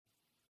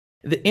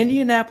The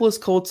Indianapolis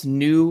Colts'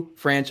 new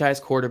franchise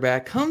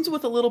quarterback comes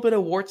with a little bit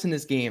of warts in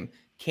his game.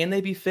 Can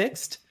they be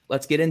fixed?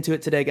 Let's get into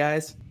it today,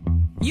 guys.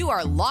 You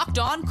are Locked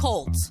On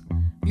Colts,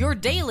 your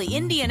daily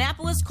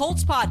Indianapolis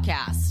Colts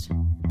podcast.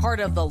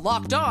 Part of the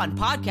Locked On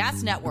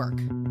Podcast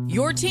Network,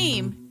 your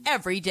team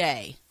every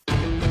day.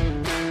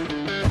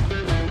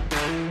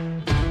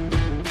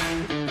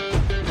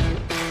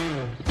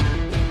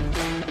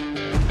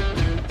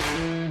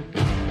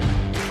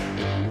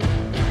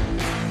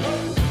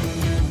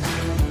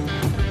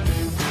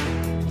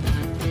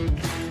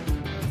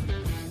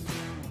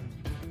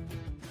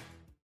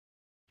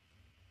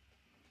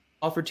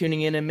 All for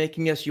tuning in and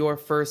making us your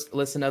first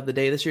listen of the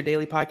day. This is your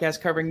daily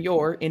podcast covering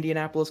your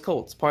Indianapolis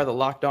Colts, part of the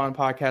Locked On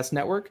Podcast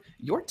Network,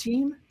 your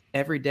team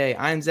every day.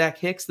 I'm Zach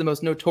Hicks, the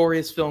most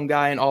notorious film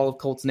guy in all of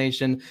Colts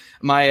Nation.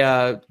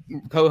 My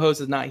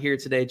co-host is not here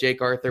today,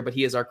 Jake Arthur, but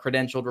he is our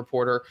credentialed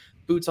reporter,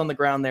 boots on the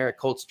ground there at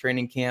Colts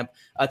training camp.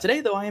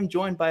 Today, though, I am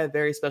joined by a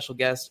very special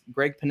guest,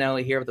 Greg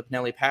Pinelli here of the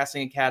Pinelli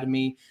Passing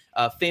Academy.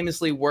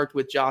 Famously worked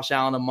with Josh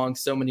Allen among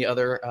so many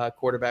other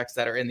quarterbacks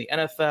that are in the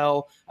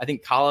NFL. I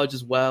think college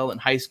as well. In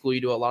high school, you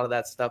do a lot of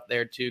that stuff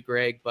there too,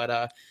 Greg.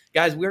 But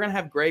guys, we're going to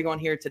have Greg on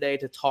here today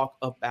to talk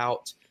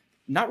about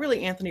not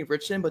really Anthony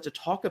Richardson, but to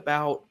talk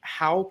about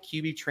how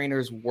QB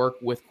trainers work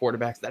with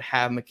quarterbacks that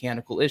have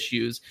mechanical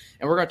issues.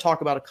 And we're going to talk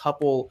about a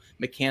couple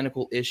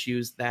mechanical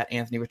issues that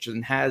Anthony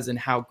Richardson has and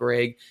how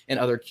Greg and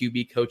other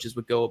QB coaches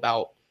would go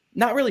about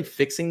not really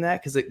fixing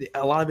that, because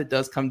a lot of it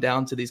does come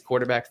down to these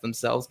quarterbacks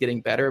themselves getting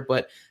better,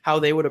 but how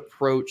they would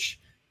approach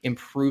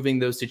improving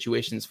those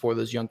situations for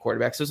those young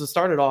quarterbacks. So to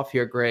start it off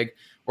here, Greg,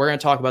 we're going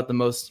to talk about the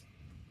most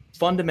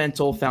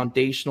fundamental,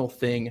 foundational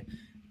thing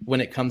when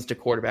it comes to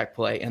quarterback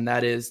play, and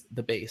that is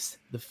the base,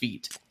 the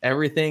feet.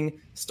 Everything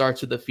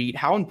starts with the feet.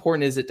 How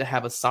important is it to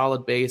have a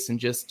solid base and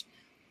just,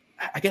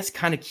 I guess,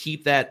 kind of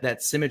keep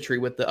that symmetry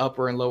with the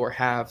upper and lower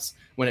halves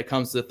when it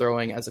comes to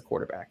throwing as a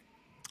quarterback?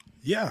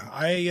 Yeah,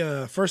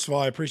 I first of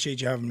all, I appreciate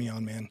you having me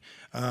on, man.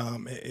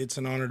 It's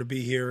an honor to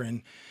be here.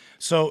 And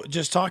so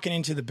just talking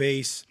into the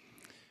base,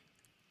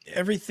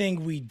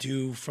 everything we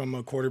do from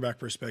a quarterback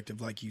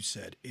perspective, like you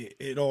said,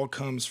 it all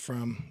comes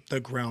from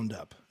the ground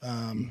up.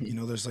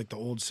 There's like the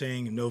old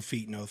saying, no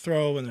feet, no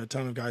throw. And a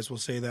ton of guys will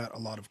say that. A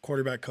lot of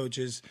quarterback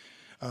coaches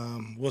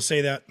will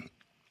say that.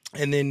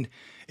 And then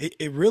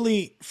it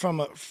really, from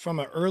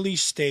an early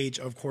stage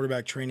of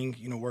quarterback training,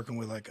 working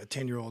with like a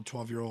 10-year-old,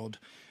 12-year-old,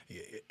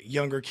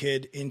 younger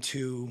kid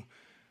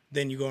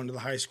then you go into the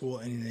high school,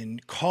 and then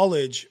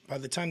college. By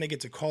the time they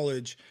get to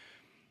college,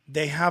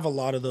 they have a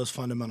lot of those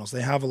fundamentals.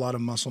 They have a lot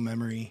of muscle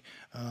memory,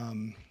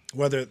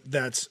 whether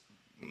that's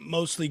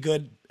mostly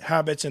good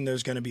habits, and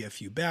there's going to be a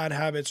few bad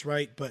habits,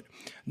 right? But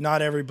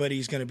not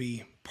everybody's going to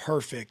be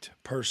perfect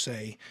per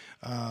se,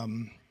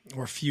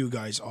 or few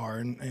guys are.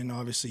 And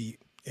obviously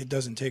it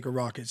doesn't take a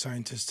rocket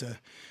scientist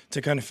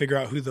to kind of figure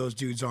out who those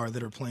dudes are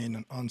that are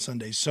playing on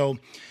Sundays. So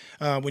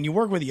when you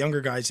work with the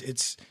younger guys,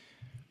 it's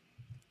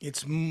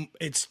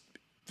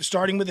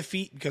starting with the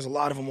feet, because a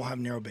lot of them will have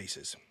narrow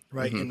bases,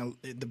 right? Mm-hmm.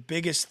 And the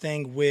biggest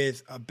thing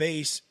with a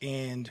base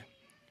and,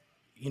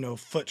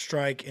 foot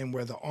strike and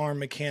where the arm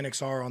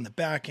mechanics are on the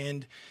back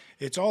end,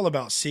 it's all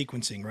about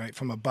sequencing, right?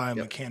 From a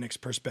biomechanics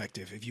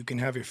perspective. If you can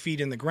have your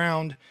feet in the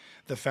ground,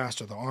 the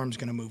faster the arm's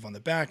going to move on the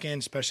back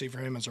end, especially for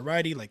him as a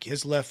righty. Like,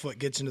 his left foot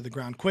gets into the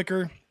ground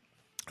quicker.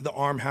 The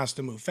arm has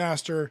to move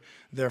faster.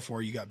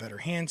 Therefore, you got better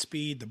hand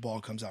speed. The ball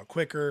comes out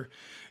quicker,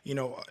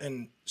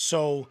 and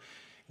so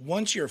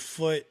once your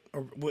foot,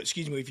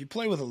 if you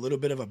play with a little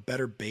bit of a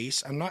better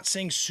base, I'm not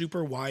saying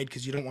super wide,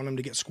 because you don't want them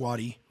to get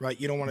squatty, right?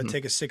 You don't want to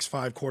take a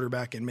 6'5"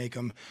 quarterback and make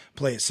them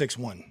play at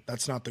 6'1".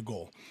 That's not the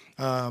goal.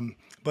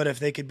 But if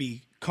they could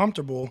be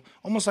comfortable,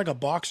 almost like a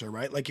boxer,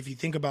 right? Like, if you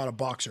think about a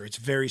boxer, it's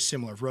very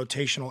similar.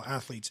 Rotational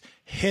athletes,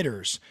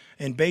 hitters,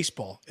 and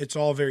baseball, it's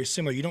all very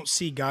similar. You don't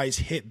see guys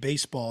hit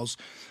baseballs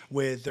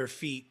with their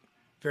feet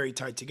very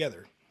tight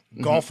together.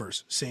 Mm-hmm.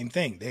 Golfers, same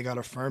thing. They got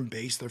a firm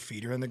base. Their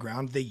feet are in the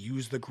ground. They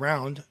use the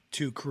ground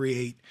to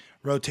create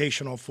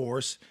rotational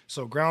force.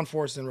 So ground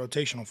force and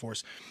rotational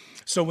force.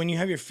 So when you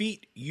have your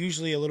feet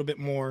usually a little bit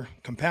more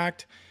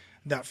compact,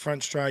 that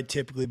front stride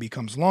typically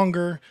becomes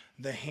longer.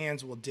 The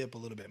hands will dip a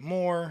little bit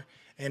more,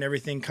 and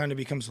everything kind of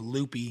becomes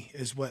loopy,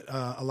 is what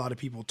a lot of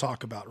people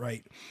talk about,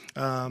 right?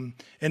 And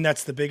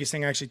that's the biggest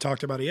thing I actually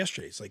talked about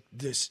yesterday. It's like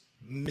this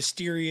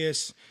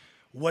mysterious,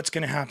 what's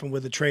going to happen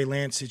with the Trey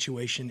Lance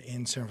situation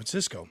in San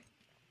Francisco.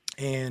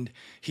 And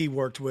he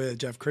worked with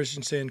Jeff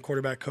Christensen,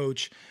 quarterback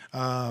coach,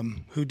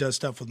 who does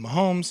stuff with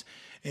Mahomes.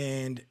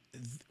 And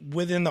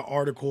within the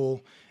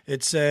article,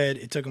 it said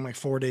it took him like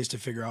 4 days to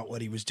figure out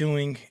what he was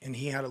doing. And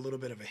he had a little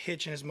bit of a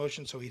hitch in his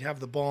motion. So he'd have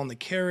the ball in the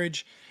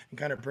carriage and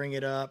kind of bring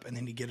it up. And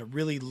then he'd get a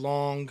really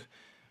long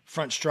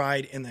front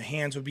stride, and the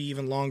hands would be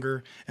even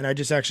longer. And I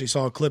just actually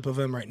saw a clip of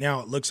him right now.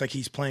 It looks like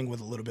he's playing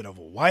with a little bit of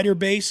a wider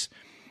base.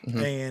 Mm-hmm.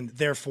 And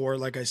therefore,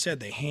 like I said,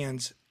 the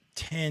hands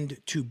tend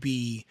to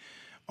be,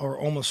 or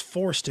almost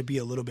forced to be,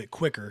 a little bit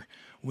quicker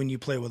when you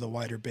play with a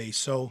wider base.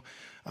 So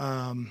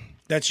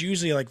that's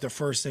usually like the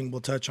first thing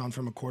we'll touch on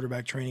from a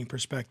quarterback training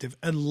perspective,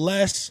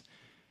 unless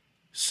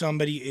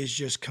somebody is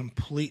just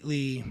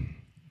completely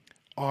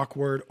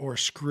awkward or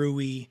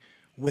screwy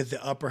with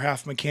the upper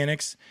half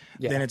mechanics,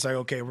 then it's like,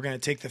 okay, we're going to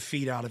take the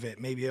feet out of it.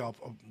 Maybe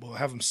we'll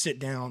have them sit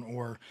down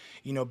or,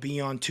 be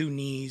on two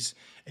knees,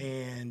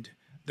 and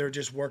they're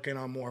just working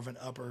on more of an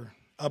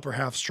upper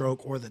half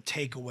stroke or the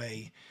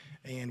takeaway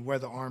and where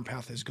the arm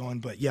path is going.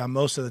 But yeah,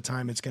 most of the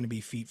time it's going to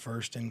be feet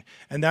first. And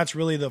that's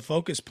really the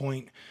focus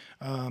point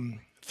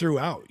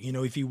throughout.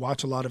 If you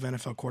watch a lot of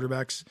NFL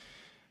quarterbacks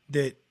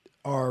that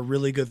are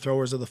really good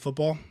throwers of the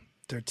football,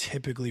 they're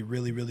typically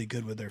really, really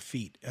good with their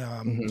feet.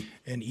 And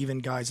even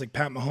guys like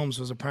Pat Mahomes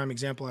was a prime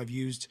example I've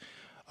used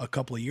a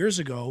couple of years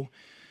ago.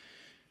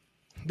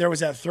 There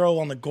was that throw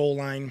on the goal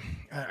line.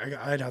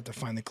 I'd have to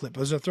find the clip.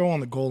 There's a throw on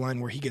the goal line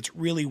where he gets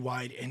really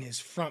wide and his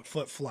front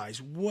foot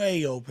flies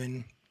way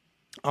open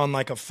on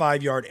like a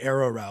 5-yard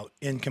arrow route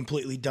and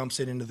completely dumps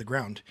it into the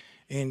ground.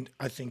 And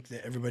I think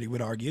that everybody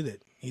would argue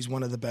that he's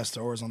one of the best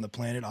throwers on the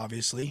planet,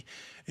 obviously.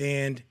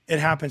 And it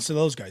happens to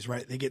those guys,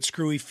 right? They get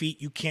screwy feet.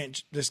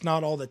 There's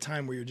not all the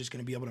time where you're just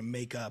going to be able to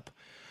make up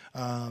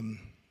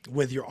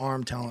with your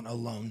arm talent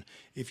alone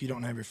if you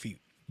don't have your feet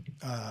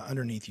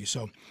underneath you.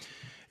 So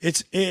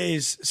it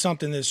is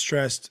something that's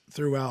stressed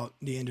throughout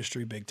the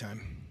industry big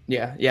time.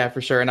 Yeah,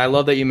 for sure. And I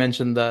love that you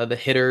mentioned the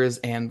hitters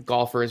and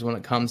golfers when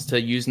it comes to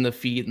using the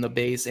feet and the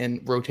base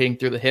and rotating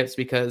through the hips,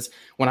 because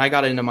when I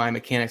got into my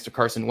Mechanics to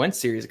Carson Wentz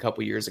series a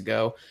couple years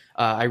ago,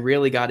 I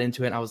really got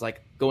into it. And I was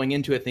like going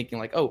into it thinking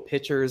like, oh,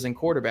 pitchers and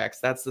quarterbacks,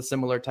 that's the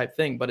similar type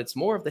thing, but it's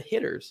more of the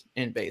hitters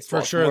in baseball.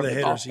 For sure, the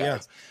hitters,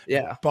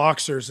 yeah.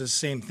 Boxers is the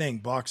same thing.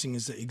 Boxing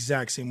is the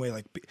exact same way.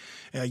 Like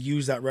I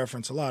use that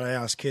reference a lot. I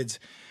ask kids,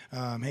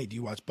 hey, do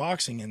you watch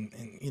boxing?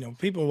 And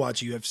people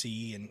watch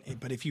UFC,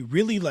 but if you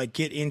really like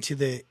get into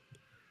the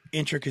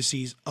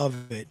intricacies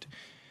of it,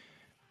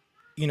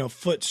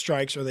 foot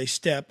strikes or they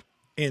step,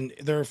 and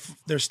their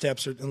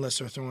steps are, unless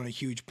they're throwing a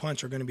huge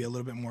punch, are going to be a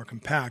little bit more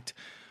compact.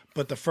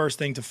 But the first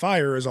thing to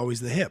fire is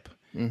always the hip.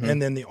 And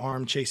then the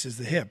arm chases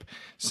the hip.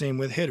 Same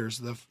with hitters.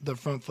 The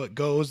front foot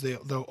goes,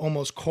 they'll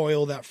almost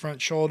coil that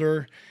front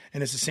shoulder.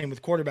 And it's the same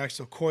with quarterbacks.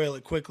 They'll coil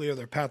it quickly or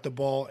they'll pat the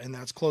ball, and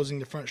that's closing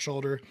the front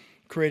shoulder,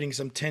 creating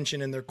some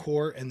tension in their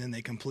core, and then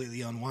they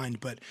completely unwind.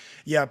 But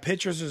yeah,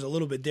 pitchers is a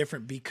little bit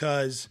different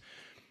because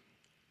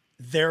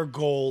their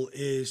goal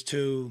is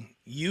to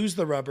use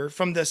the rubber.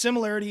 From the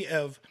similarity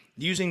of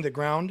using the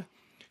ground,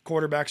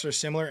 quarterbacks are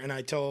similar. And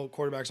I tell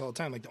quarterbacks all the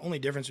time, like the only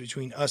difference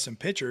between us and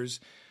pitchers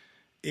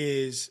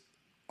is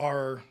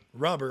our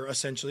rubber,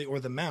 essentially, or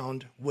the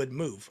mound would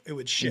move. It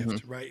would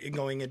shift, right? And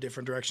going in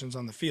different directions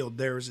on the field.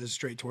 Theirs is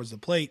straight towards the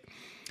plate.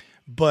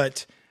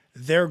 But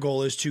their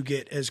goal is to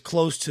get as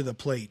close to the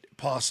plate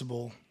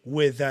possible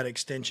with that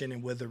extension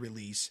and with the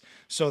release.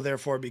 So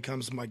therefore it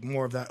becomes like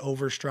more of that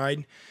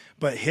overstride.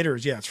 But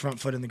hitters, it's front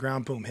foot in the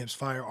ground, boom, hips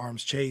fire,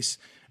 arms chase,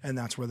 and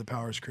that's where the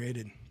power is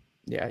created.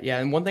 Yeah.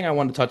 And one thing I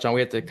wanted to touch on,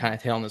 we have to kind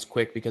of tail on this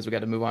quick because we got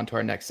to move on to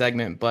our next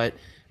segment. But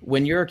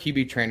when you're a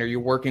QB trainer, you're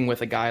working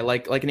with a guy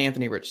like an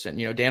Anthony Richardson.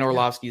 Dan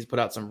Orlovsky's put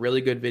out some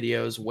really good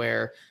videos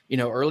where,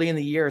 early in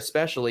the year,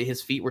 especially,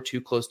 his feet were too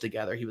close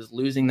together. He was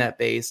losing that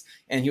base,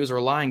 and he was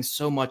relying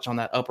so much on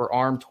that upper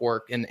arm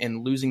torque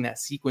and losing that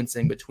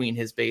sequencing between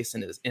his base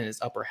and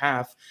his upper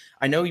half.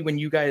 I know when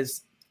you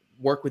guys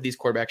work with these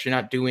quarterbacks, you're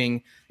not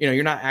doing,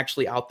 you're not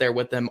actually out there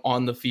with them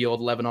on the field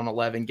 11 on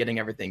 11, getting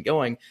everything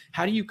going.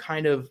 How do you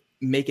kind of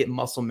make it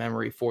muscle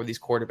memory for these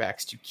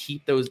quarterbacks to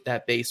keep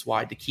that base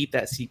wide, to keep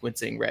that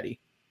sequencing ready?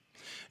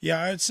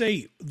 Yeah, I'd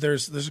say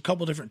there's a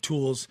couple different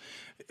tools.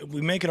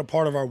 We make it a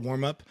part of our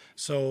warm up.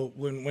 So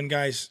when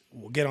guys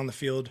will get on the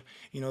field,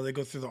 they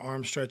go through the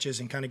arm stretches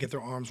and kind of get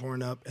their arms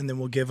worn up, and then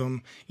we'll give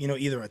them,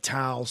 either a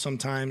towel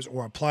sometimes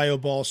or a plyo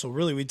ball. So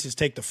really we just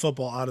take the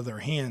football out of their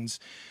hands,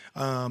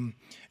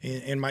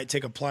 and might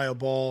take a plyo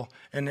ball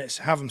and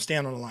have them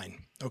stand on the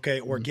line.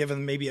 Okay. Or give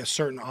them maybe a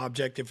certain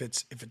object. If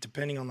it's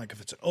depending on if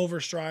it's an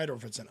overstride or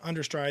if it's an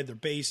understride, their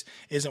base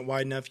isn't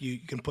wide enough. You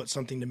can put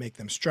something to make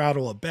them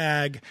straddle a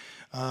bag,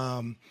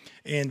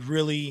 and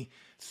really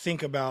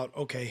think about,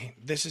 okay,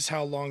 this is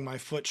how long my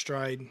foot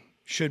stride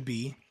should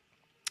be.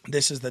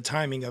 This is the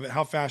timing of it.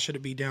 How fast should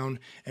it be down,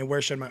 and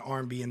where should my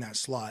arm be in that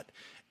slot?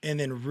 And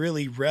then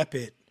really rep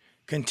it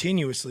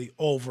continuously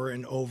over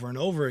and over and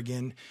over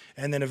again.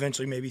 And then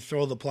eventually maybe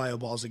throw the plyo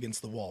balls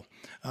against the wall.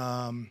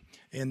 And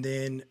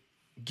then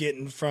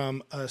getting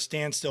from a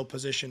standstill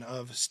position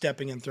of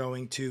stepping and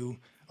throwing to,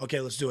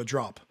 okay, let's do a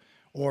drop,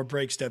 or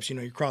break steps,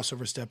 your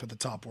crossover step at the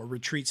top, or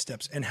retreat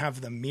steps, and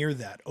have them mirror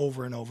that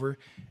over and over.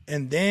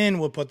 And then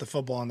we'll put the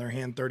football in their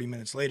hand 30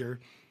 minutes later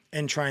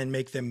and try and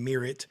make them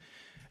mirror it.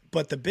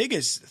 But the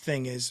biggest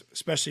thing is,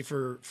 especially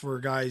for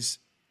guys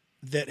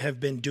that have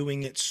been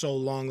doing it so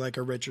long, like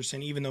a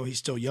Richardson, even though he's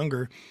still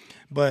younger,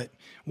 but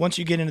once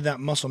you get into that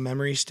muscle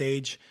memory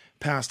stage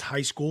past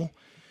high school,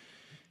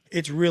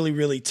 it's really,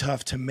 really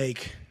tough to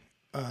make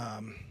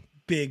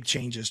big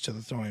changes to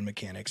the throwing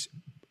mechanics.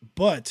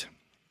 But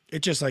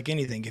it's just like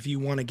anything. If you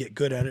want to get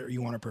good at it or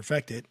you want to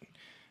perfect it,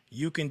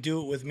 you can do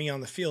it with me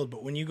on the field,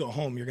 but when you go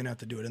home, you're going to have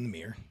to do it in the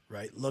mirror,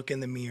 right? Look in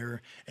the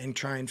mirror and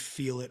try and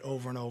feel it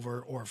over and over,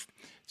 or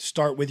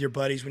start with your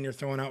buddies when you're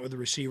throwing out with the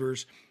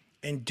receivers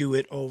and do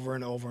it over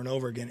and over and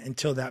over again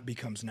until that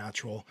becomes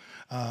natural,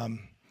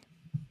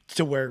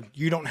 to where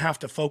you don't have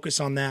to focus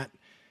on that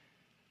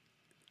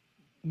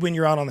when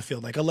you're out on the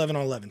field, like 11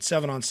 on 11,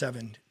 7 on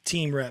 7,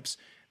 team reps.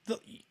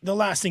 The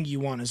last thing you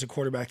want is a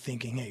quarterback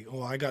thinking, hey,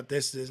 well, I got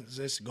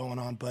this going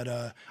on, but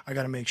I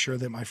got to make sure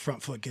that my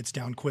front foot gets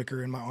down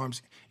quicker and my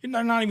arms.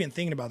 You're not even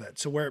thinking about that.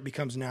 So where it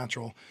becomes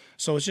natural.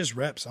 So it's just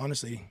reps,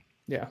 honestly.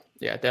 Yeah,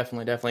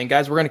 definitely. And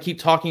guys, we're going to keep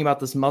talking about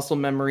this muscle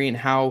memory and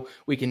how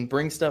we can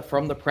bring stuff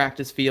from the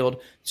practice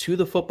field to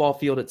the football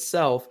field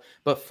itself.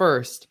 But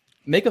first,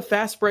 make a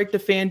fast break to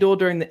FanDuel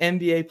during the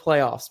NBA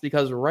playoffs,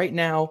 because right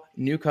now,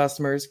 new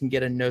customers can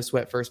get a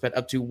no-sweat first bet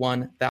up to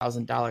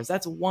 $1,000.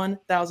 That's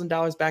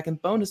 $1,000 back in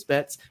bonus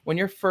bets when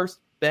your first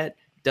bet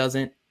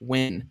doesn't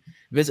win.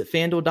 Visit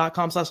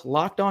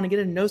FanDuel.com/lockedon and get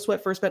a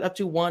no-sweat first bet up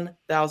to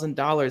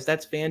 $1,000.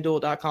 That's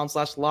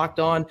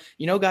FanDuel.com/lockedon.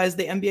 You know, guys,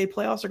 the NBA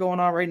playoffs are going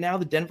on right now.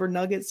 The Denver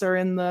Nuggets are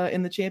in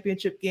the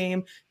championship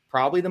game.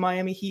 Probably the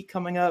Miami Heat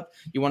coming up.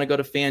 You want to go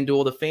to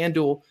FanDuel, the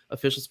FanDuel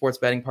official sports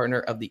betting partner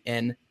of the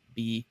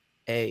NBA.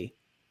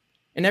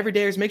 And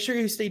everydayers, make sure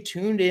you stay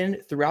tuned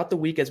in throughout the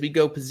week as we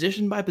go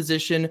position by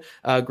position,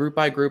 group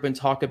by group, and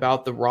talk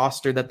about the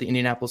roster that the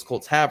Indianapolis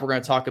Colts have. We're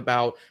going to talk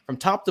about from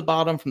top to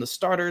bottom, from the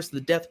starters to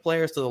the depth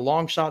players to the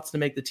long shots to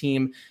make the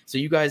team, so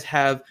you guys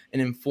have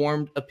an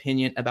informed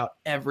opinion about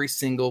every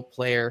single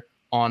player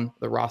on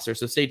the roster.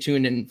 So stay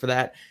tuned in for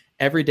that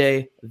every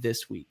day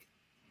this week.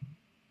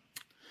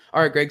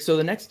 All right, Greg. So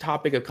the next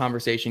topic of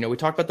conversation, we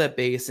talked about that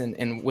base,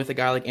 and with a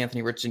guy like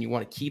Anthony Richardson, you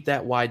want to keep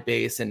that wide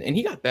base, and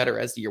he got better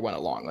as the year went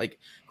along. Like,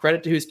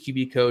 credit to his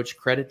QB coach,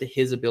 credit to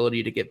his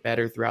ability to get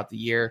better throughout the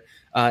year.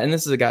 And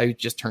this is a guy who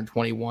just turned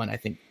 21, I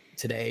think,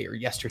 today or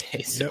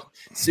yesterday. So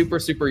super,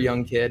 super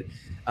young kid.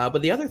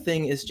 But the other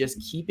thing is just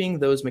keeping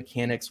those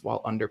mechanics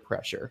while under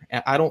pressure.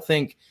 And I don't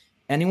think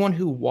anyone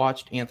who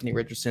watched Anthony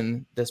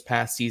Richardson this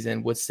past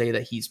season would say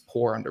that he's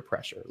poor under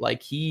pressure.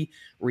 Like, he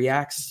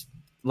reacts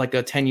like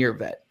a 10-year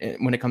vet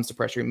when it comes to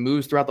pressure. He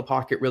moves throughout the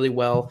pocket really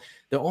well.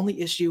 The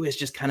only issue is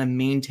just kind of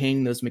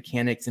maintaining those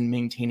mechanics and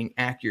maintaining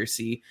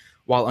accuracy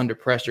while under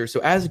pressure. So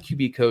as a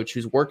QB coach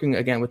who's working,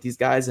 again, with these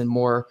guys in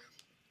more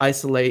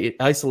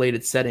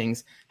isolated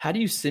settings, how do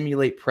you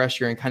simulate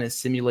pressure and kind of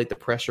simulate the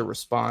pressure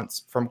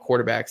response from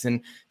quarterbacks,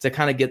 and to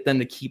kind of get them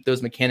to keep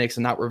those mechanics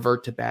and not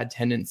revert to bad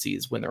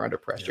tendencies when they're under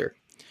pressure?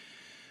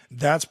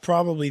 That's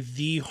probably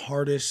the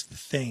hardest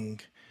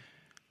thing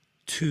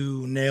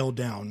to nail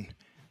down,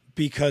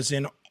 because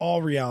in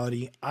all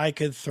reality, I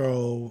could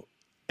throw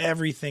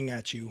everything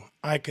at you.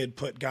 I could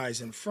put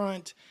guys in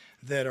front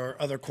that are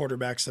other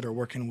quarterbacks that are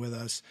working with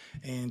us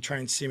and try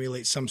and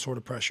simulate some sort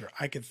of pressure.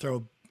 I could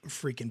throw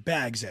freaking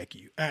bags at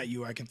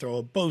you. I can throw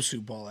a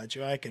Bosu ball at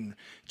you. I can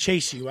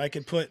chase you. I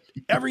could put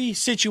every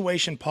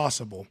situation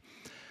possible,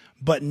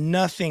 but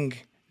nothing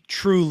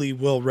truly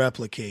will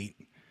replicate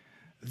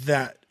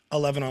that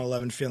 11 on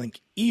 11 feeling,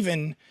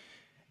 even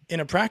in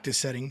a practice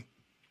setting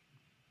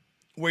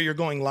where you're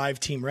going live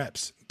team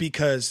reps,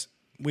 because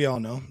we all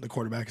know the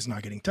quarterback is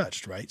not getting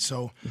touched, right?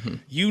 So,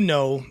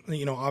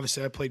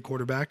 obviously I played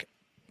quarterback,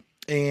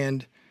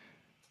 and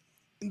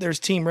there's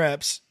team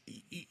reps.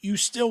 You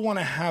still want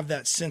to have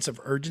that sense of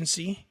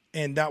urgency,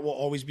 and that will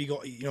always be,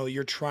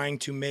 you're trying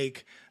to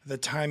make the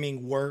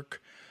timing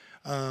work,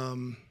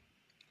 and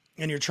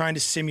you're trying to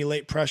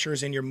simulate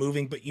pressures, and you're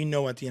moving, but at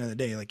the end of the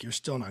day, like, you're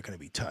still not going to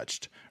be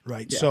touched,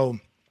 right? Yeah. So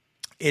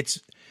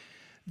it's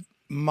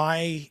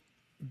my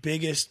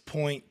biggest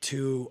point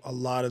to a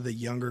lot of the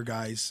younger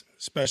guys,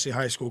 especially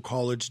high school,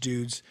 college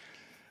dudes,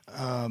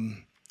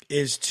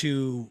 is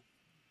to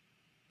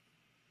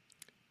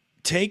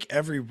take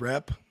every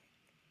rep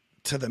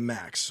to the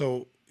max.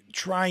 So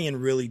try and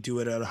really do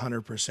it at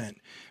 100%,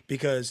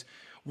 because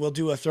we'll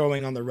do a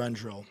throwing on the run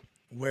drill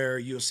where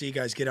you'll see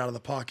guys get out of the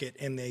pocket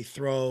and they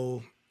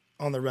throw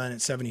on the run at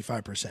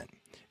 75%.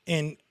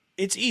 And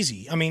it's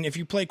easy. I mean, if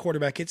you play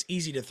quarterback, it's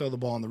easy to throw the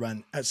ball on the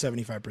run at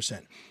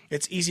 75%.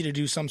 It's easy to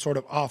do some sort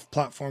of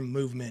off-platform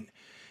movement,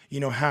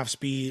 half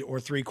speed or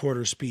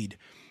three-quarter speed.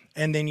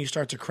 And then you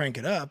start to crank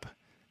it up,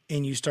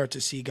 and you start to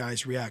see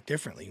guys react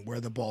differently, where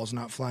the ball's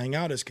not flying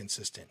out as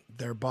consistent.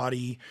 Their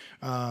body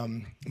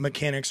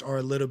mechanics are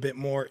a little bit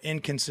more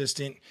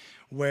inconsistent,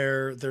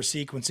 where their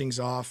sequencing's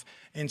off.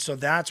 And so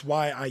that's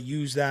why I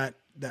use that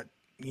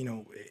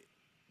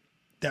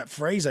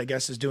phrase, I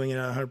guess, is doing it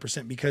at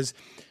 100%, because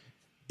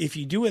if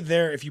you do it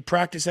there, if you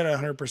practice it at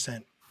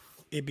 100%,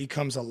 it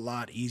becomes a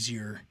lot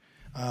easier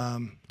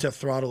to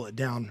throttle it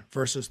down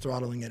versus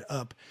throttling it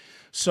up.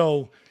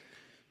 So,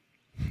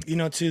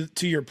 to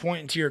your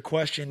point and to your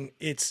question,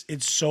 it's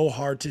so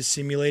hard to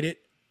simulate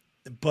it,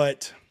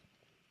 but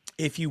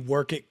if you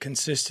work it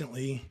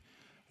consistently,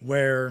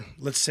 where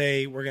let's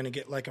say we're going to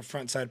get like a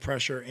front side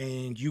pressure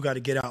and you got to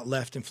get out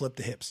left and flip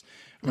the hips.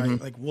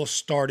 right? Like we'll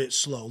start it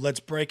slow. Let's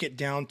break it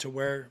down to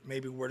where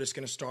maybe we're just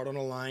going to start on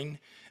a line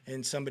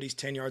and somebody's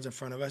 10 yards in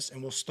front of us.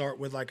 And we'll start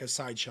with like a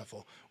side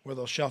shuffle where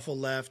they'll shuffle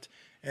left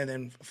and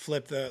then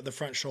flip the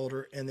front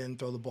shoulder and then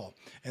throw the ball.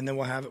 And then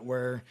we'll have it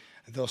where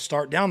they'll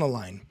start down the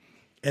line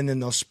and then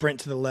they'll sprint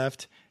to the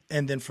left.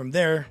 And then from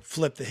there,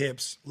 flip the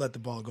hips, let the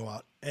ball go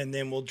out. And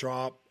then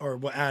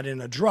we'll add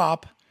in a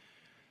drop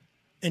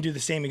and do the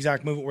same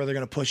exact movement where they're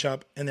going to push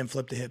up and then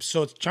flip the hips.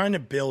 So it's trying to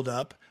build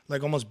up,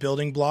 like almost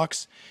building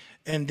blocks.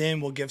 And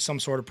then we'll give some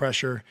sort of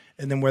pressure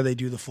and then where they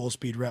do the full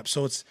speed rep.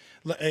 So it's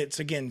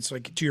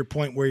like to your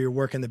point where you're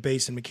working the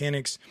base and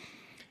mechanics,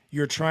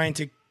 you're trying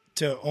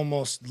to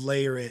almost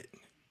layer it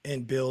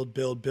and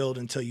build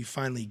until you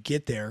finally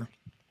get there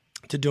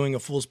to doing a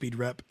full speed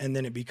rep. And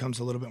then it becomes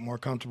a little bit more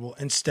comfortable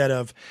instead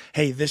of,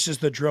 hey, this is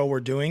the drill we're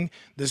doing.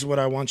 This is what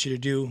I want you to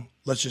do.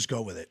 Let's just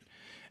go with it.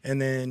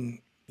 And then,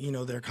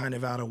 they're kind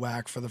of out of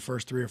whack for the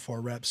first 3 or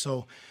 4 reps.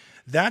 So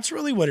that's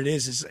really what it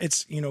is.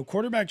 It's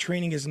quarterback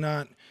training is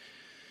not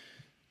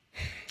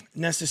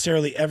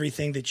necessarily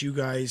everything that you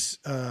guys,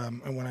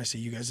 and when I say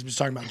you guys, I'm just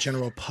talking about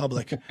general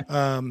public,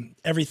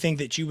 everything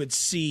that you would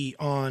see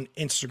on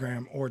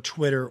Instagram or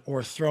Twitter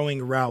or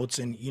throwing routes.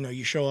 And,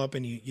 you show up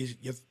and you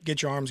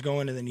get your arms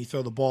going and then you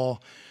throw the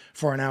ball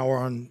for an hour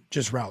on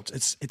just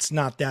routes. It's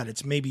not that.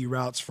 It's maybe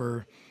routes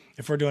for,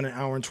 if we're doing an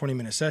hour and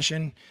 20-minute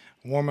session,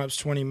 warm-ups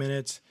 20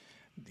 minutes,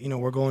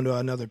 we're going to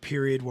another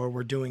period where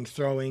we're doing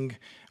throwing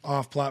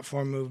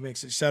off-platform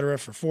movements, etc.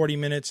 for 40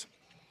 minutes.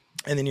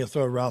 And then you'll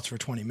throw routes for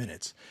 20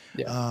 minutes.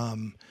 Yeah.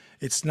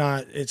 It's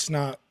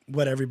not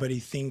what everybody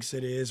thinks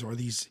it is, or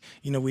these,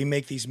 we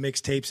make these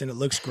mixtapes and it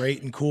looks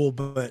great and cool.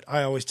 But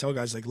I always tell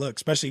guys, like, look,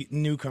 especially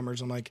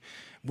newcomers, I'm like,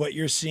 what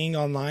you're seeing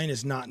online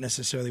is not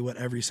necessarily what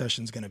every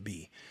session's going to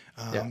be.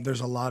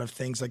 There's a lot of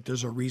things, like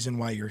there's a reason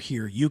why you're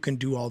here. You can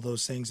do all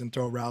those things and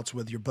throw routes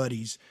with your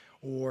buddies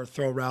or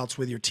throw routes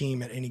with your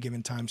team at any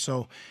given time.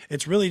 So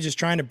it's really just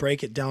trying to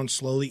break it down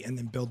slowly and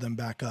then build them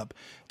back up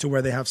to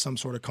where they have some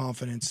sort of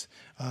confidence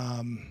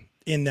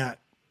in that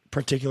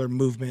particular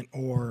movement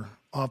or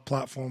off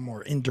platform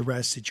or in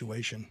duress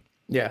situation.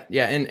 Yeah.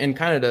 And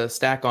kind of to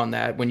stack on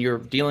that, when you're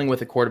dealing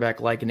with a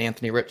quarterback like an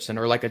Anthony Richardson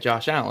or like a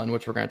Josh Allen,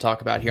 which we're going to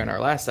talk about here in our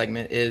last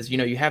segment, is,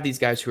 you have these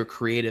guys who are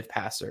creative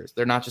passers.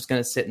 They're not just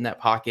going to sit in that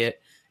pocket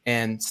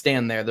and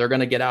stand there. They're going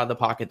to get out of the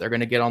pocket. They're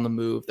going to get on the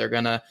move. They're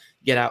going to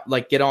get out,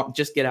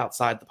 get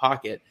outside the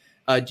pocket.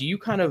 Do you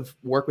kind of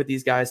work with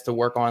these guys to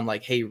work on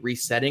like, hey,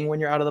 resetting when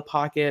you're out of the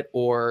pocket,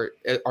 or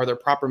are there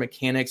proper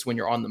mechanics when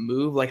you're on the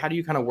move? Like, how do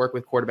you kind of work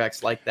with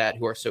quarterbacks like that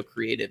who are so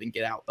creative and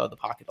get out of the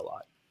pocket a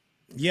lot?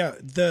 Yeah.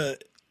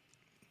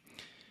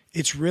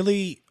 It's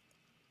really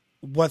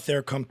what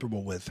they're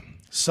comfortable with.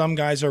 Some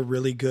guys are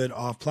really good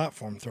off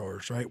platform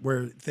throwers, right?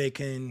 Where they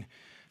can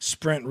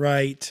sprint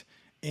right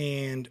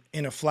and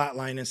in a flat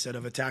line instead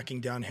of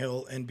attacking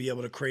downhill and be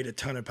able to create a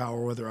ton of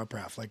power with their upper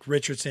half. Like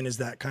Richardson is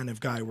that kind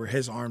of guy where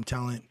his arm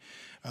talent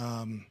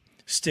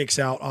sticks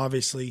out.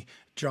 Obviously,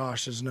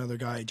 Josh is another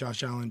guy,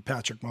 Josh Allen,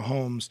 Patrick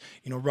Mahomes.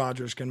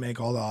 Rodgers can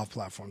make all the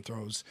off-platform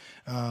throws.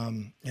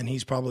 And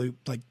he's probably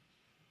like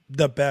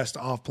the best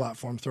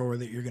off-platform thrower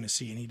that you're going to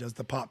see. And he does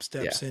the pop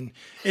steps and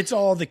it's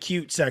all the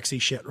cute, sexy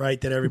shit, right?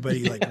 That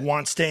everybody like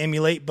wants to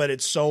emulate, but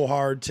it's so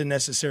hard to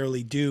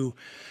necessarily do.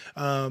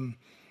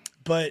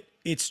 But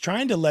it's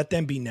trying to let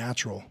them be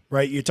natural,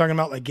 right? You're talking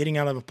about like getting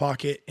out of a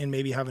pocket and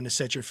maybe having to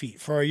set your feet.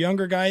 For a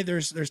younger guy,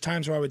 there's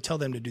times where I would tell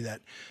them to do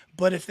that.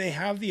 But if they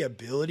have the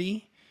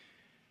ability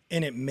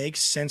and it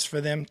makes sense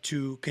for them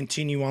to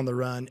continue on the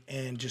run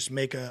and just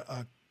make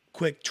a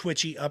quick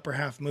twitchy upper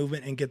half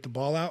movement and get the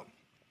ball out,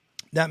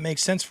 that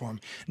makes sense for them.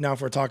 Now,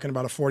 if we're talking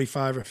about a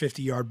 45 or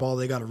 50-yard ball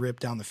they got to rip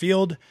down the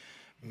field,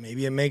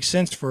 maybe it makes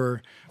sense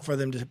for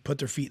them to put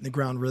their feet in the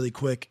ground really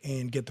quick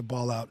and get the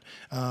ball out.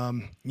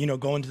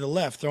 Going to the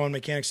left, throwing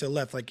mechanics to the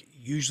left. Like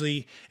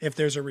usually if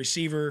there's a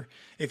receiver,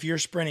 if you're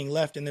sprinting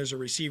left and there's a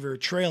receiver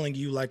trailing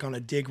you, like on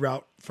a dig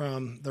route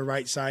from the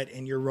right side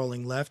and you're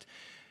rolling left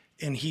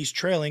and he's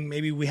trailing,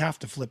 maybe we have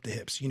to flip the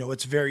hips.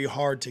 It's very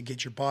hard to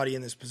get your body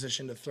in this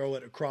position to throw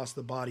it across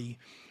the body,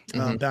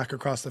 back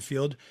across the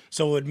field.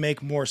 So it would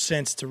make more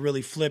sense to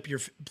really flip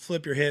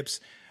your hips,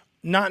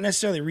 not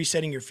necessarily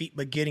resetting your feet,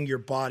 but getting your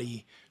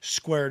body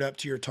squared up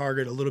to your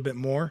target a little bit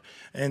more.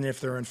 And if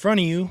they're in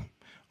front of you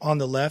on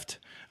the left,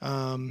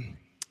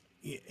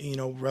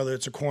 whether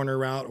it's a corner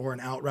route or an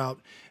out route,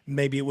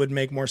 maybe it would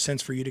make more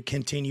sense for you to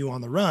continue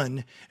on the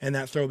run, and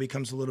that throw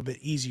becomes a little bit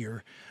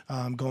easier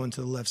going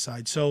to the left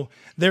side. So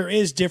there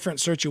is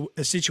different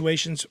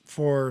situations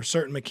for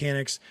certain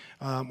mechanics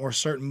or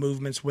certain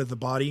movements with the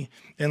body.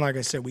 And like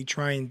I said,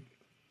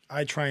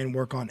 I try and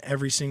work on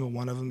every single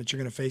one of them that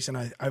you're going to face, and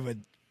I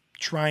would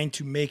trying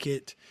to make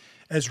it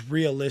as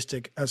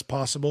realistic as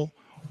possible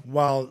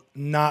while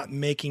not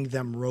making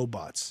them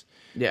robots.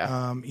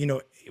 Yeah.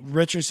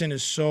 Richardson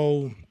is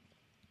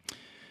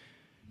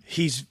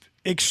he's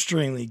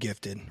extremely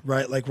gifted,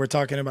 right? Like we're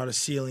talking about a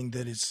ceiling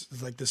that is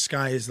like the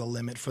sky is the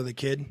limit for the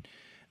kid.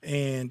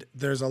 and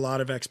there's a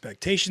lot of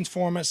expectations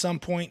for him at some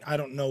point. I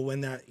don't know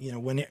when that,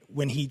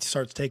 when he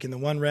starts taking the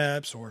 1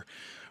 reps or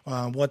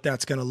what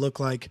that's going to look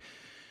like,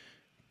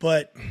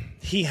 but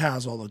he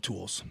has all the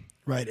tools,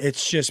 right?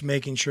 It's just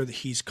making sure that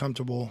he's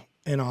comfortable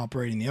in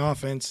operating the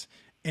offense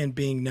and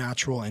being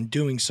natural and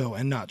doing so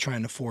and not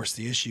trying to force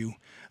the issue.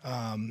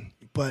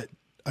 But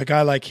a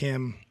guy like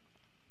him,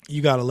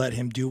 you got to let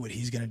him do what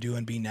he's going to do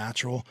and be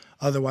natural.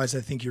 Otherwise,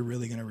 I think you're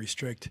really going to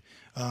restrict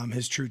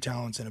his true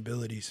talents and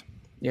abilities.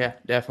 Yeah,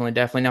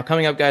 definitely. Now,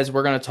 coming up, guys,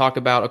 we're going to talk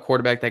about a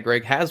quarterback that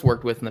Greg has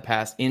worked with in the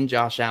past in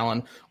Josh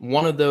Allen,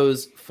 one of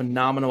those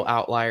phenomenal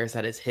outliers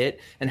that has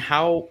hit, and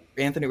how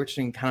Anthony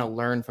Richardson kind of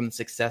learned from the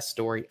success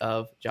story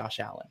of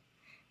Josh Allen.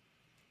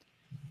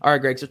 All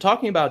right, Greg, so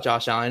talking about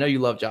Josh Allen, I know you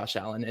love Josh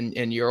Allen,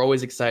 and you're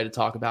always excited to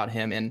talk about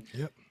him, and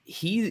yep.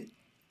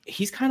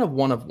 He's kind of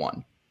one of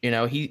one.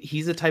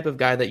 He's the type of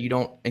guy that you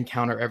don't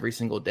encounter every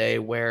single day,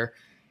 where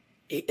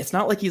it's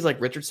not like he's like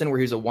Richardson, where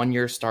he's a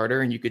 1-year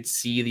starter and you could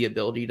see the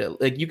ability to,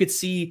 like, you could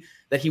see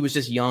that he was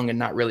just young and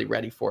not really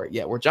ready for it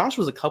yet, where Josh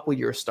was a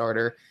couple-year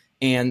starter.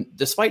 And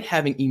despite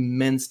having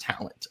immense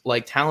talent,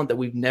 like talent that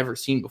we've never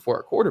seen before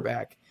at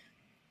quarterback,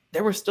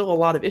 there were still a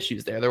lot of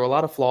issues there. There were a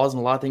lot of flaws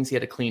and a lot of things he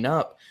had to clean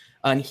up.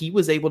 And he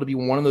was able to be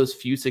one of those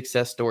few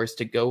success stories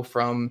to go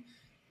from,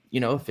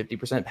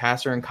 50%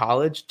 passer in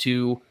college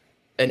to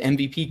an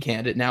MVP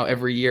candidate now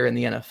every year in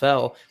the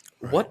NFL.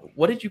 Right.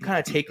 What did you kind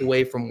of take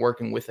away from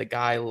working with a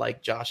guy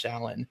like Josh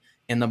Allen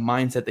and the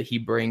mindset that he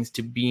brings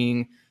to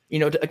being,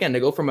 to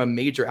go from a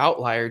major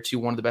outlier to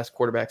one of the best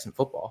quarterbacks in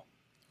football?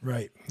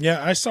 Right.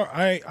 Yeah.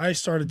 I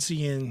started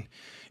seeing,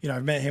 I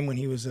met him when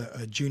he was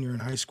a junior in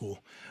high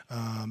school,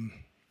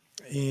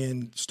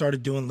 and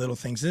started doing little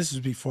things. This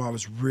is before I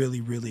was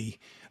really, really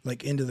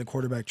like into the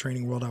quarterback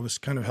training world. I was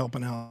kind of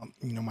helping out,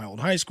 my old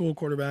high school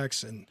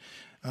quarterbacks and,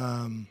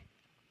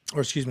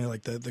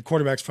 like the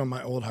quarterbacks from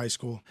my old high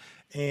school,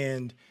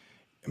 and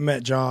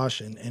met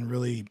Josh and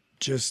really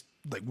just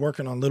like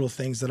working on little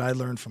things that I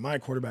learned from my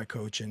quarterback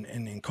coach and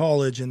in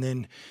college. And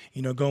then,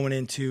 going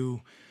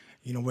into,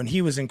 when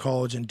he was in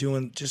college and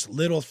doing just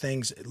little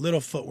things,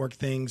 little footwork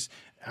things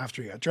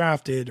after he got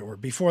drafted or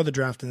before the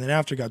draft. And then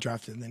after he got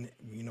drafted, and then,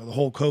 the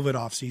whole COVID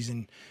off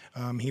season,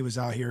 he was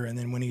out here. And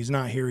then when he's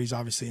not here, he's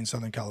obviously in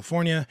Southern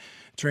California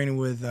training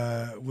with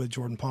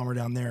Jordan Palmer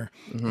down there.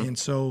 Mm-hmm. And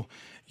so,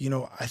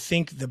 I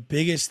think the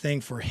biggest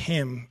thing for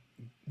him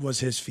was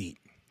his feet.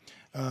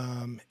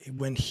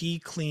 When he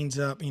cleans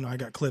up, I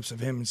got clips of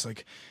him. It's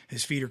like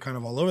his feet are kind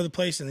of all over the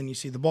place, and then you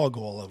see the ball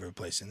go all over the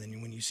place. And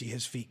then when you see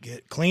his feet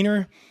get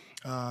cleaner,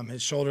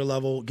 his shoulder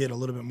level get a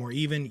little bit more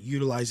even,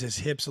 utilize his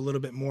hips a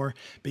little bit more,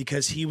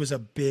 because he was a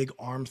big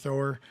arm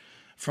thrower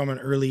from an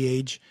early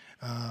age.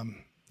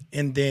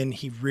 And then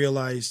he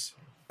realized,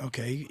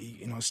 okay,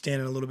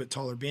 standing a little bit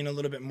taller, being a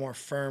little bit more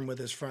firm with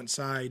his front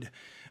side,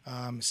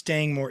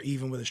 staying more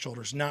even with his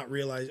shoulders, not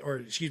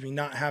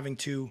having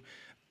to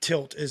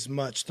tilt as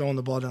much, throwing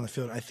the ball down the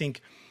field. I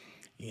think,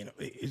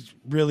 is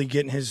really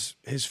getting his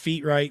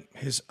feet right,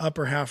 his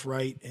upper half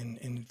right,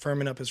 and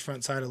firming up his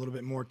front side a little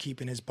bit more,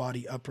 keeping his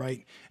body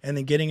upright, and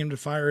then getting him to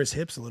fire his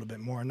hips a little bit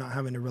more and not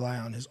having to rely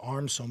on his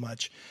arms so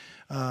much.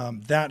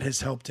 That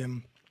has helped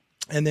him.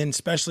 And then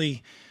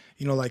especially,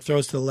 like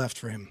throws to the left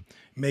for him,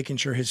 making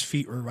sure his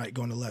feet were right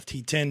going to left.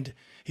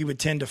 He would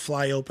tend to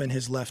fly open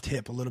his left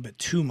hip a little bit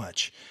too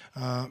much,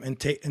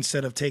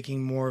 instead of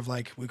taking more of,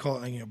 like we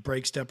call it,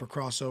 break step or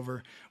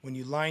crossover. When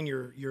you line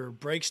your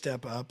break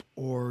step up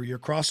or your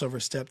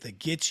crossover step that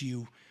gets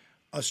you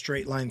a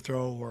straight line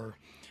throw, or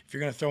if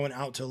you're going to throw an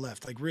out to the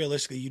left, like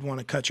realistically, you'd want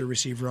to cut your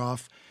receiver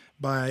off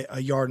by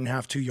 1.5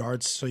 yards, 2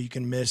 yards, so you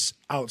can miss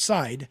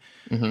outside.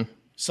 Mm-hmm.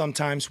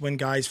 Sometimes when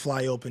guys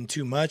fly open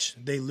too much,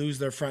 they lose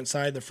their front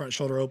side, their front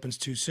shoulder opens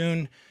too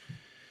soon.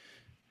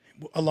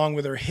 Along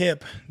with her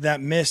hip,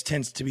 that miss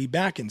tends to be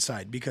back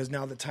inside, because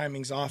now the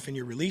timing's off and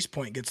your release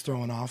point gets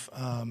thrown off.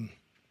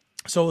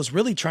 So I was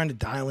really trying to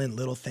dial in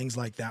little things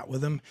like that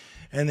with him,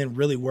 and then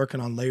really working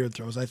on layered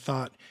throws. I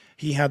thought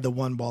he had the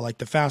one ball, like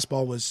the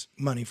fastball was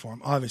money for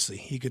him. Obviously,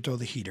 he could throw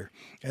the heater,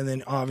 and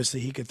then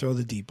obviously he could throw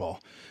the deep ball.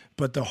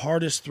 But the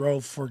hardest throw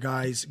for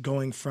guys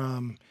going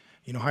from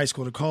high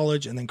school to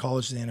college and then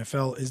college to the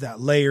NFL is that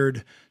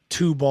layered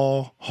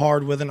 2-ball,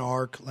 hard with an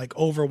arc, like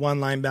over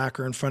one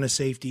linebacker in front of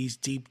safeties,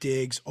 deep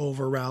digs,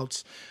 over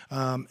routes,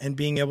 and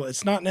being able,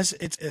 it's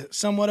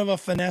somewhat of a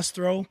finesse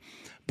throw,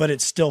 but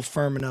it's still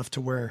firm enough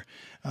to where,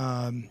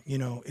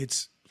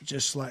 it's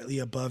just slightly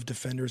above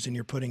defenders and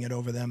you're putting it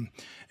over them.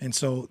 And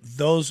so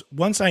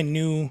once I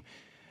knew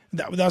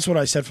that's what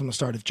I said from the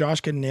start. If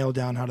Josh can nail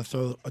down how to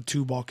throw a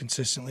 2-ball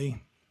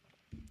consistently,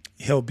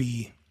 he'll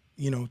be,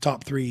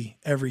 top 3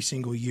 every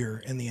single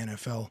year in the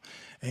NFL.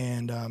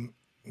 And,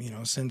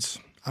 since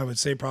I would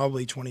say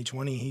probably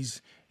 2020,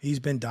 he's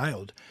been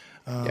dialed.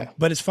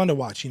 But it's fun to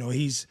watch.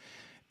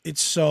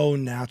 It's so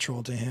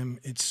natural to him.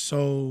 It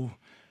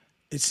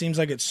seems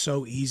like it's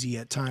so easy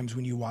at times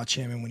when you watch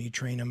him and when you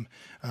train him.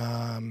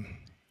 And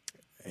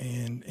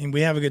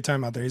we have a good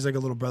time out there. He's like a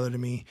little brother to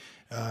me.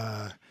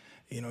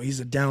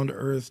 He's a down to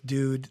earth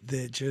dude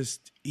that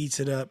just eats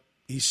it up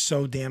He's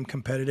so damn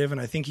competitive, and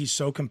I think he's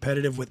so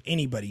competitive with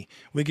anybody.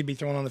 We could be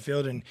thrown on the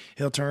field, and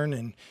he'll turn,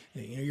 and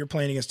you're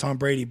playing against Tom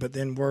Brady, but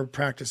then we're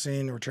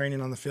practicing or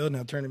training on the field, and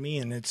he'll turn to me,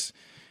 and it's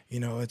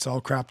all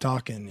crap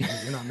talk, and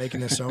you're not making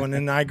this so. And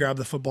then I grab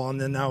the football,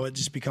 and then now it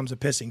just becomes a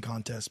pissing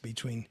contest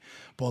between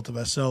both of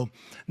us. So,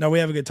 no, we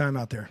have a good time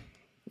out there.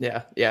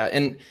 Yeah.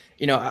 And,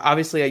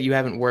 obviously you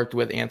haven't worked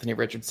with Anthony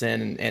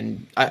Richardson,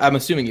 and I'm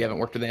assuming you haven't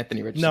worked with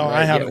Anthony Richardson. No,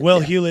 right? I haven't.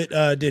 Will Hewlett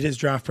did his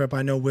draft prep.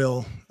 I know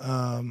Will.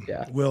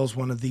 Yeah. Will's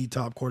one of the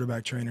top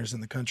quarterback trainers in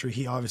the country.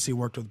 He obviously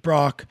worked with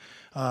Brock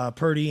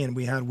Purdy, and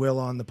we had Will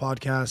on the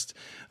podcast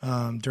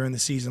during the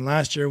season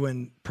last year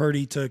when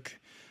Purdy took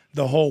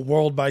the whole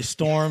world by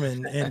storm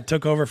and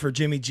took over for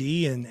Jimmy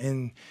G.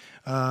 And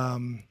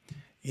Will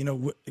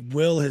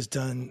has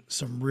done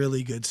some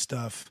really good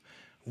stuff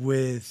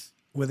with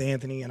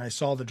Anthony, and I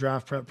saw the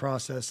draft prep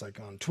process like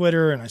on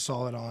Twitter, and I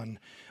saw it on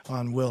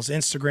Will's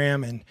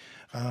Instagram, and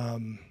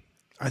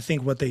I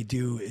think what they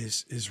do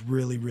is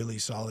really, really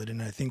solid.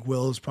 And I think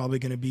Will is probably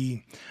going to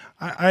be,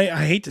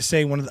 I hate to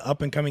say one of the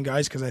up and coming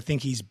guys, because I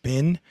think he's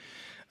been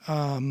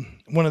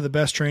one of the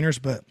best trainers,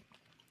 but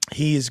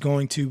he is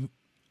going to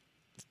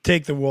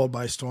take the world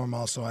by storm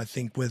also, I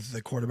think, with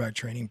the quarterback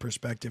training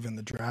perspective and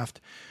the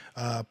draft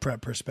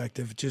prep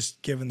perspective,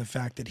 just given the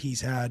fact that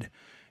he's had,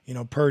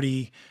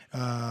 Purdy,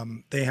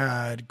 they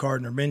had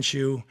Gardner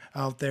Minshew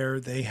out there.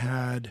 They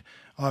had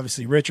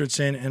obviously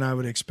Richardson, and I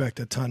would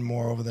expect a ton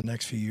more over the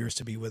next few years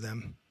to be with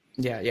them.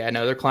 Yeah,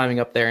 no, they're climbing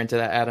up there into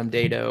that Adam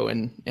Dado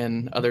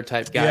and other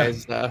type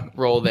guys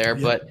role there,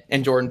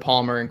 and Jordan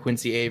Palmer and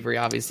Quincy Avery,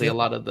 obviously a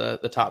lot of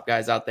the top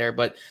guys out there.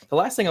 But the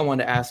last thing I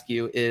wanted to ask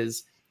you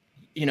is,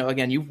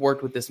 again, you've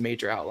worked with this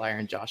major outlier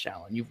in Josh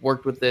Allen. You've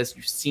worked with this,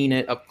 you've seen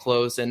it up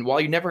close, and while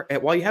you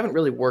haven't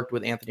really worked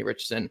with Anthony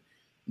Richardson,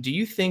 do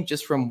you think,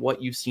 just from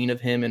what you've seen of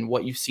him and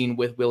what you've seen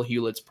with Will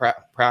Hewlett's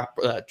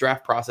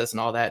draft process and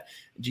all that,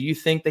 do you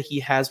think that he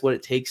has what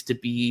it takes to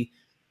be,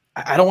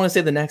 I don't want to say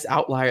the next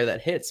outlier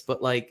that hits,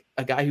 but like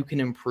a guy who can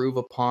improve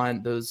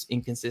upon those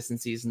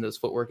inconsistencies and those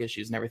footwork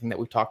issues and everything that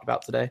we've talked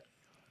about today?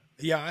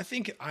 Yeah, I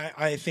think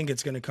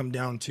it's going to come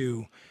down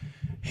to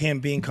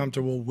him being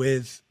comfortable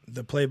with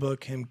the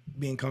playbook, him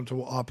being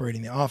comfortable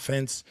operating the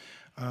offense,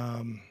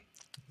 having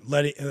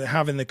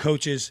the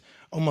coaches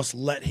almost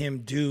let him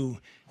do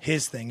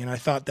his thing. And I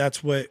thought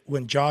that's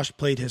when Josh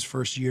played his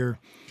first year,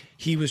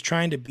 he was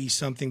trying to be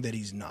something that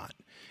he's not.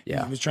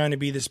 Yeah. He was trying to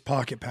be this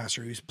pocket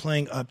passer. He was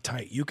playing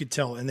uptight. You could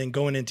tell. And then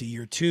going into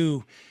year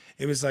two,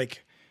 it was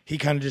like he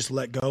kind of just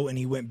let go, and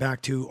he went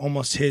back to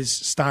almost his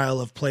style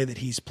of play that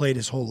he's played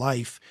his whole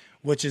life,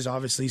 which is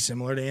obviously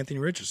similar to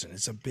Anthony Richardson.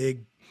 It's a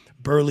big,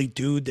 burly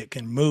dude that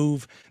can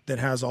move, that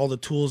has all the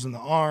tools in the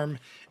arm.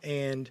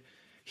 And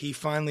he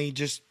finally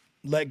just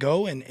let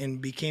go and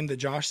became the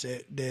Josh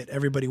that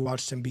everybody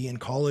watched him be in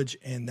college.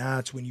 And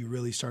that's when you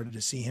really started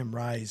to see him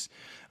rise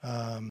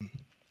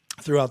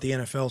throughout the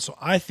NFL. So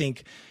I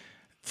think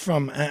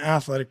from an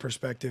athletic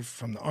perspective,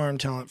 from the arm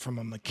talent, from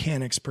a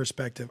mechanics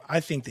perspective, I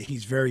think that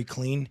he's very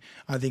clean.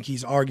 I think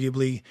he's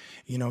arguably,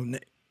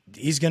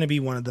 he's going to be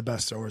one of the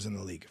best throwers in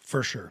the league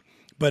for sure.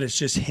 But it's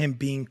just him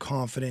being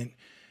confident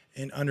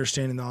and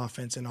understanding the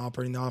offense and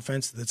operating the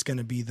offense that's going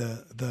to be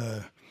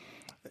the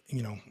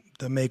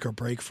make or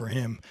break for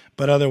him.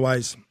 But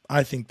otherwise,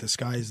 I think the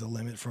sky is the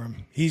limit for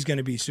him. He's going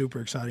to be super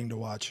exciting to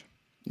watch.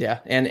 Yeah,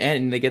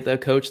 and they get the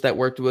coach that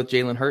worked with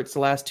Jalen Hurts the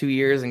last 2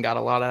 years and got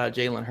a lot out of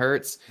Jalen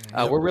Hurts.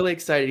 We're really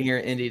excited here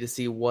in Indy to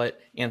see what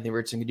Anthony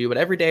Richardson can do. But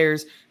every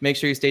dayers, make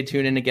sure you stay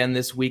tuned in again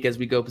this week as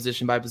we go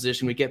position by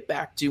position. We get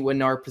back to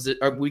into our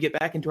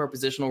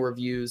positional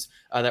reviews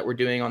that we're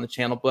doing on the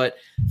channel. But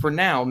for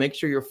now, make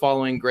sure you're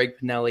following Greg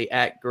Pinelli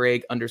at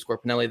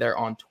Greg_Pinelli there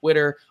on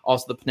Twitter.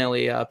 Also, the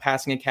Pinelli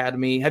Passing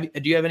Academy.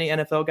 Do you have any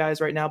NFL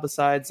guys right now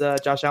besides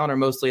Josh Allen, or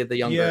mostly at the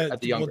younger?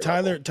 Well,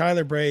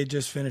 Tyler Bray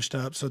just finished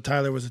up. So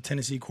Tyler was a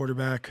Tennessee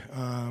quarterback,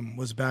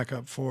 was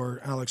backup for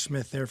Alex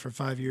Smith there for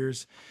 5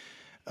 years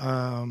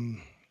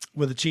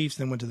with the Chiefs,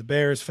 then went to the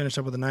Bears, finished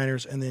up with the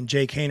Niners, and then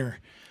Jake Haener,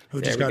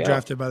 who just got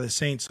drafted by the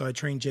Saints. So I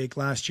trained Jake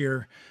last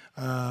year.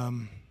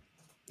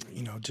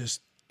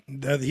 Just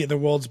the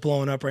world's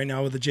blowing up right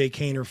now with the Jake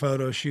Haener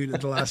photo shoot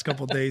the last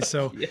couple of days.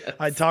 So yes.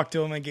 I talked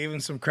to him and gave him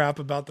some crap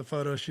about the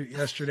photo shoot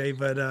yesterday.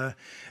 But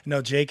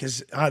no, Jake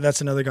is that's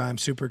another guy I'm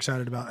super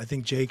excited about. I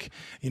think Jake,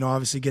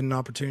 obviously getting an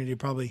opportunity to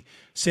probably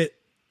sit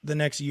the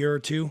next year or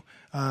two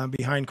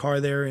behind Carr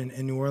there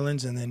in New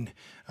Orleans. And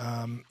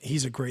then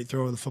he's a great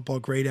thrower of the football,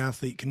 great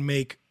athlete, can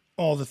make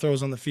all the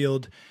throws on the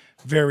field.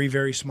 Very,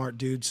 very smart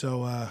dude.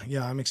 So,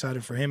 I'm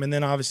excited for him. And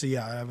then obviously,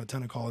 I have a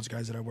ton of college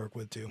guys that I work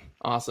with too.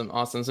 Awesome.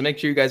 So make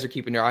sure you guys are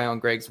keeping your eye on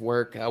Greg's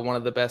work. One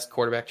of the best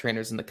quarterback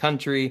trainers in the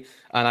country.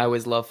 And I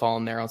always love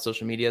following there on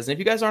social medias. And if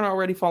you guys aren't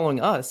already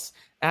following us,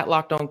 at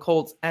Locked On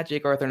Colts, at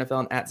Jake Arthur NFL,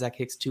 and at Zach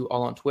Hicks 2,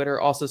 all on Twitter.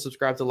 Also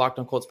subscribe to Locked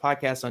On Colts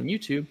podcast on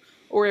YouTube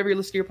or wherever you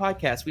listen to your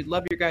podcast. We'd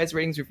love your guys'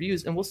 ratings,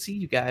 reviews, and we'll see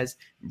you guys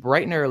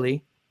bright and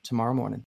early tomorrow morning.